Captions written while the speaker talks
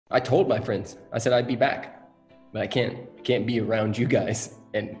I told my friends, I said I'd be back, but I can't be around you guys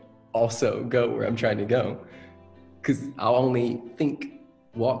and also go where I'm trying to go, because I'll only think,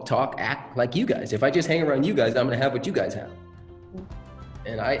 walk, talk, act like you guys. If I just hang around you guys, I'm gonna have what you guys have.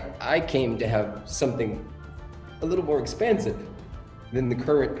 And I came to have something a little more expansive than the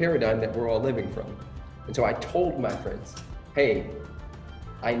current paradigm that we're all living from. And so I told my friends, hey,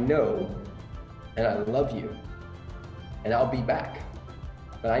 I know and I love you and I'll be back,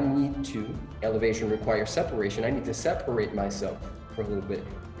 but I need to, elevation requires separation. I need to separate myself for a little bit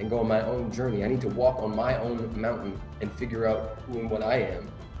and go on my own journey. I need to walk on my own mountain and figure out who and what I am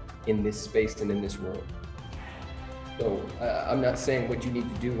in this space and in this world. So I'm not saying what you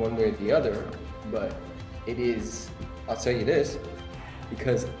need to do one way or the other, but it is, I'll tell you this,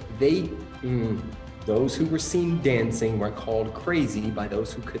 because those who were seen dancing were called crazy by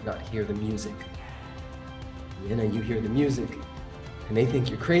those who could not hear the music. You know, you hear the music and they think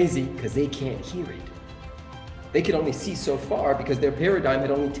you're crazy because they can't hear it. They could only see so far because their paradigm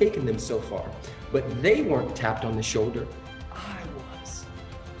had only taken them so far. But they weren't tapped on the shoulder, I was.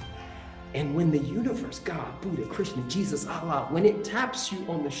 And when the universe, God, Buddha, Krishna, Jesus, Allah, when it taps you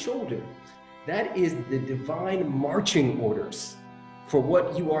on the shoulder, that is the divine marching orders for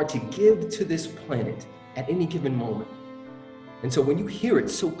what you are to give to this planet at any given moment. And so when you hear it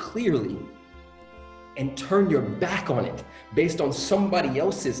so clearly and turn your back on it based on somebody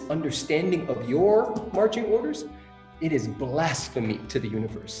else's understanding of your marching orders, it is blasphemy to the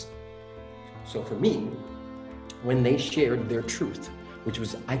universe. So for me, when they shared their truth, which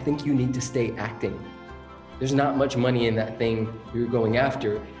was, I think you need to stay acting. There's not much money in that thing you're going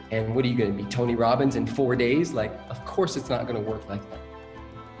after. And what are you going to be, Tony Robbins in 4 days? Like, of course it's not going to work like that.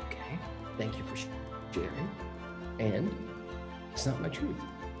 Okay, thank you for sharing. And it's not my truth.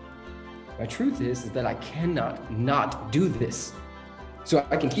 My truth is that I cannot not do this. So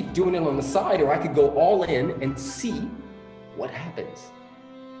I can keep doing it on the side, or I could go all in and see what happens.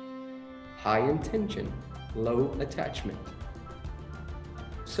 High intention, low attachment.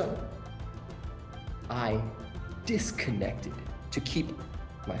 So I disconnected to keep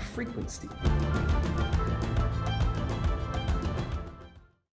my frequency.